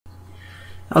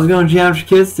How's it going, geometry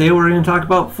kids? Today we're going to talk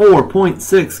about 4.6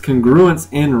 congruence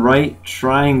in right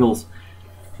triangles.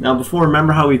 Now before,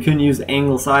 remember how we couldn't use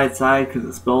angle side because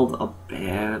it spelled a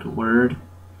bad word?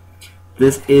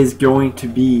 This is going to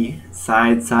be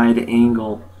side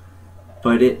angle,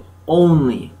 but it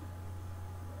only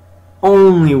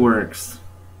works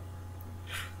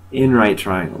in right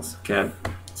triangles. Okay,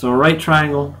 so a right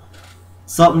triangle,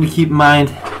 something to keep in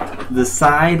mind. The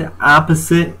side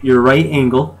opposite your right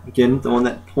angle, again, the one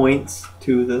that points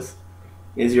to this,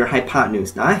 is your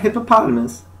hypotenuse. Not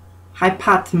hippopotamus,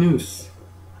 hypotenuse.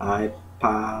 Hypotenuse.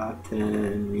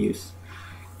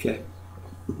 Okay.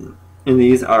 And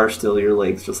these are still your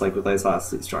legs, just like with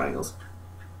isosceles triangles.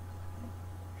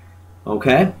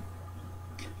 Okay?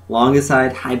 Longest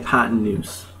side,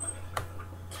 hypotenuse.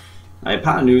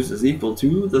 Hypotenuse is equal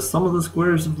to the sum of the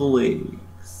squares of the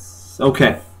legs.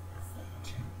 Okay.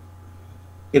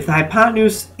 If the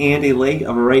hypotenuse and a leg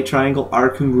of a right triangle are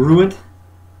congruent,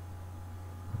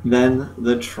 then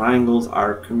the triangles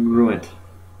are congruent.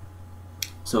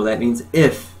 So that means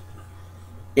if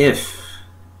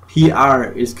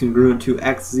PR is congruent to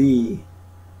XZ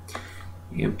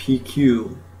and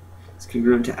PQ is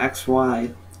congruent to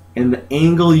XY, and the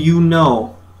angle you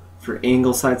know for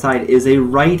angle side is a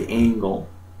right angle,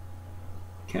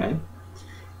 okay,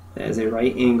 that is a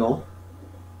right angle,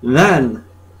 then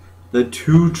the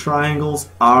two triangles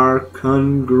are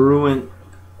congruent.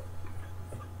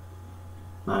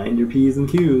 Mind your P's and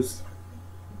Q's.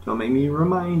 Don't make me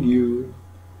remind you.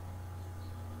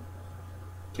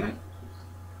 Okay.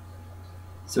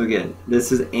 So again,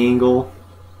 this is angle.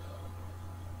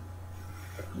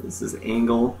 This is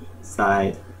angle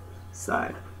side.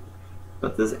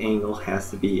 But this angle has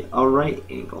to be a right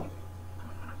angle.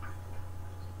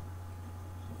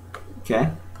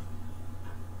 Okay?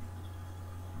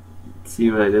 See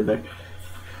what I did there?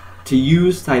 To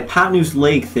use the hypotenuse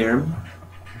leg theorem,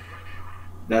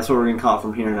 that's what we're going to call it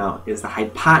from here on out, is the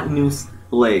hypotenuse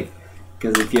leg.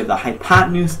 Because if you have the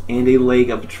hypotenuse and a leg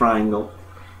of a triangle,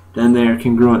 then they're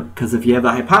congruent. Because if you have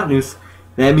the hypotenuse,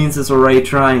 that means it's a right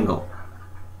triangle.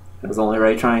 Because only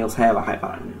right triangles have a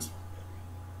hypotenuse.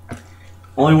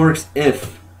 Only works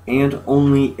if, and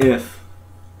only if,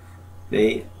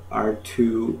 they are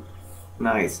two,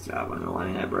 nice job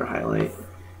underlining that or highlight.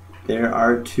 There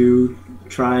are two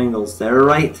triangles that are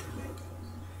right.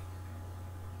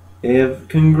 They have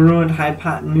congruent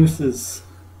hypotenuses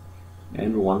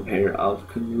and one pair of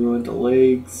congruent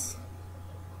legs.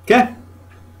 Okay.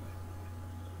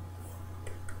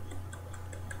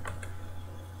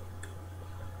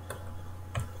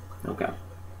 Okay.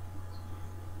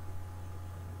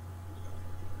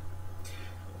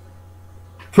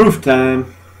 Proof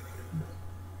time.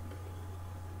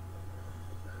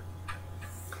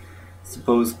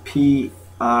 Suppose PRS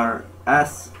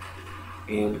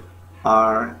and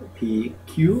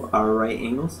RPQ are right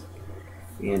angles,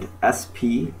 and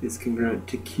SP is congruent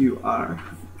to QR.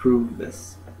 Prove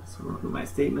this. So look at my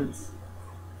statements,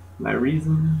 my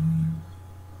reason.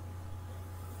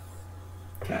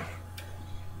 Okay.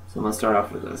 So I'm going to start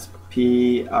off with this.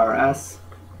 PRS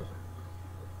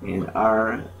and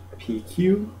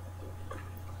RPQ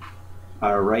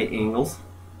are right angles.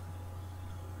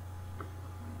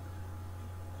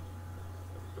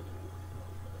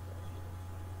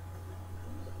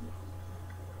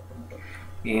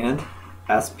 And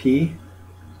SP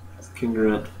is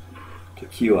congruent to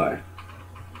QR.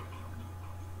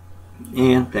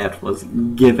 And that was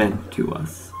given to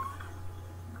us.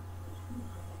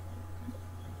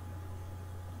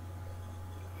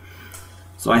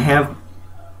 So I have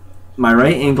my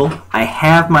right angle, I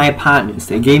have my hypotenuse.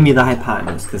 They gave me the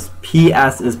hypotenuse because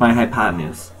PS is my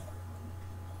hypotenuse.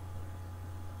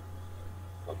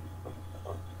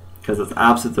 Because it's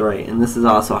opposite the right, and this is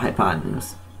also a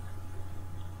hypotenuse.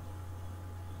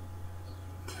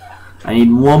 I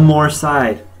need one more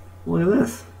side. Look at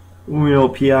this. We know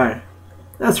PR.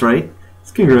 That's right.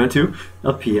 It's congruent to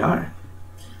a PR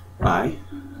by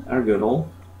our good old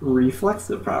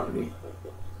reflexive property.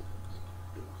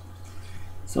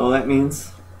 So that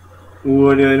means,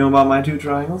 what do I know about my two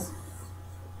triangles?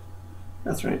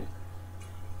 That's right.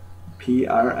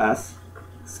 PRS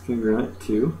is congruent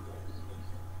to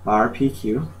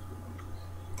RPQ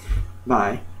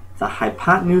by the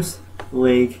hypotenuse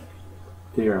leg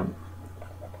theorem.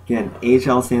 Again,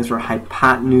 HL stands for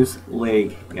hypotenuse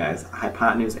leg, guys.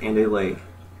 Hypotenuse and a leg.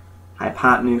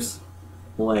 Hypotenuse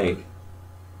leg.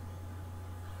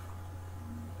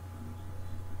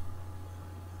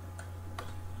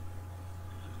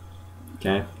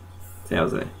 Okay, so that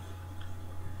was it.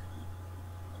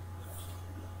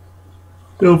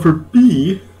 Now for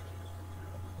B,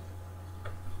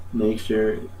 make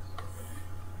sure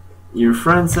your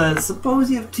friend says, suppose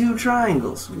you have two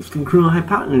triangles with congruent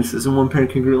hypotenuses and one pair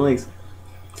of congruent legs.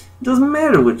 It doesn't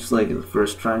matter which leg of the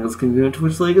first triangle is congruent to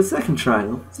which leg of the second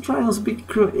triangle. The triangles will be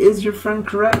congruent. Is your friend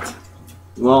correct?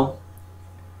 Well,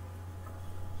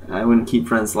 I wouldn't keep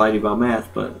friends lying about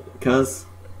math, but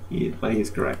he's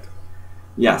correct.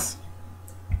 Yes.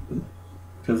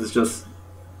 Because it's just,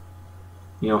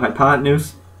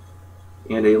 hypotenuse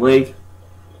and a leg.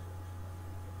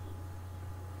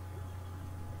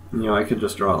 I could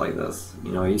just draw it like this.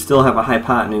 You still have a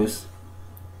hypotenuse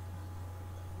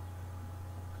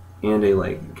and a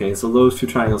leg. Okay, so those two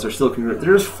triangles are still congruent.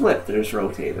 They're just flipped. They're just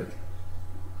rotated.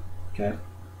 Okay.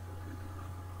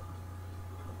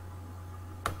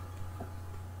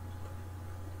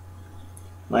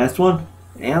 Last one.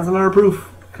 Answer our proof,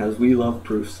 because we love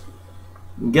proofs.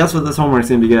 And guess what this homework's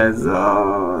going to be, guys?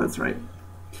 Oh, that's right.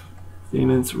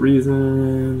 Statements,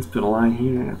 reasons, put a line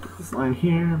here, put this line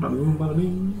here, bada boom, bada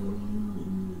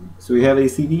bing. So we have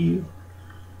ACD.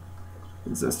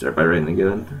 Let's start by writing the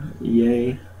given.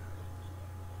 EA,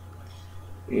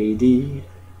 AD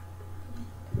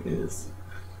is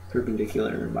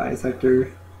perpendicular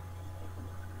bisector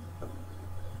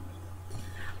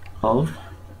of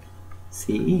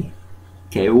CE.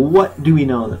 Okay, what do we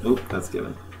know that? Oh, that's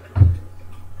given.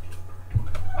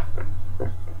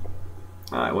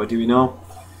 Alright, what do we know?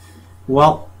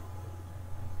 Well,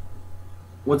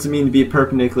 what's it mean to be a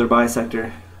perpendicular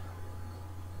bisector?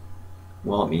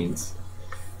 Well, it means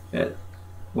that,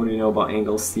 what do you know about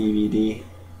angle CBD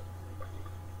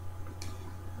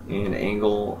and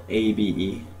angle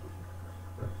ABE?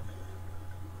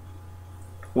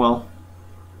 Well,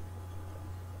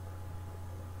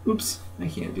 oops, I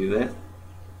can't do that.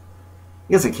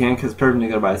 Yes, I can, because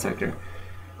perpendicular bisector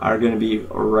are going to be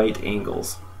right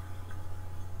angles.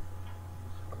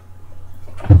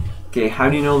 Okay, how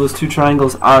do you know those two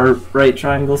triangles are right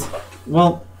triangles?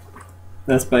 Well,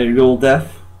 that's by your goal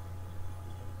def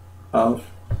of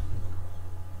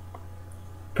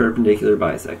perpendicular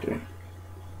bisector.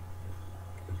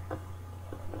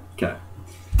 Okay,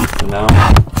 so now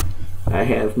I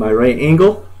have my right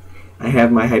angle, I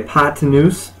have my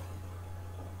hypotenuse,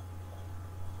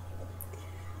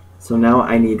 so now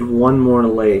I need one more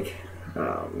leg.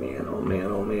 Oh man, oh man,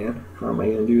 oh man, how am I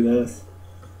going to do this?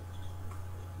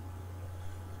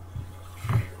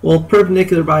 Well,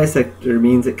 perpendicular bisector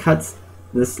means it cuts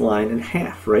this line in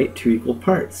half, right? Two equal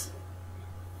parts.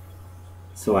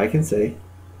 So I can say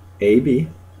AB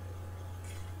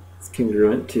is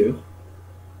congruent to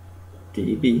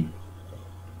DB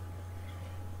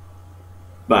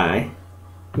by,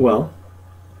 well,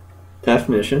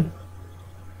 definition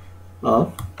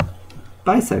of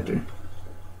bisector.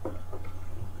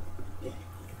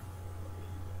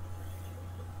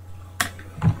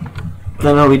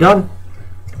 Then are we done?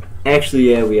 Actually,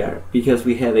 yeah, we are, because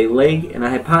we have a leg and a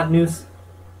hypotenuse.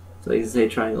 So you can say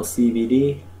triangle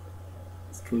CBD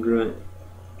is congruent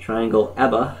triangle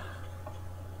EBA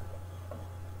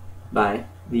by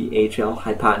the HL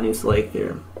hypotenuse leg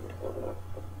theorem.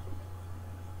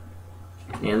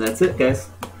 And that's it,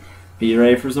 guys. Be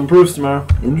ready for some proofs tomorrow.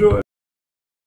 Enjoy!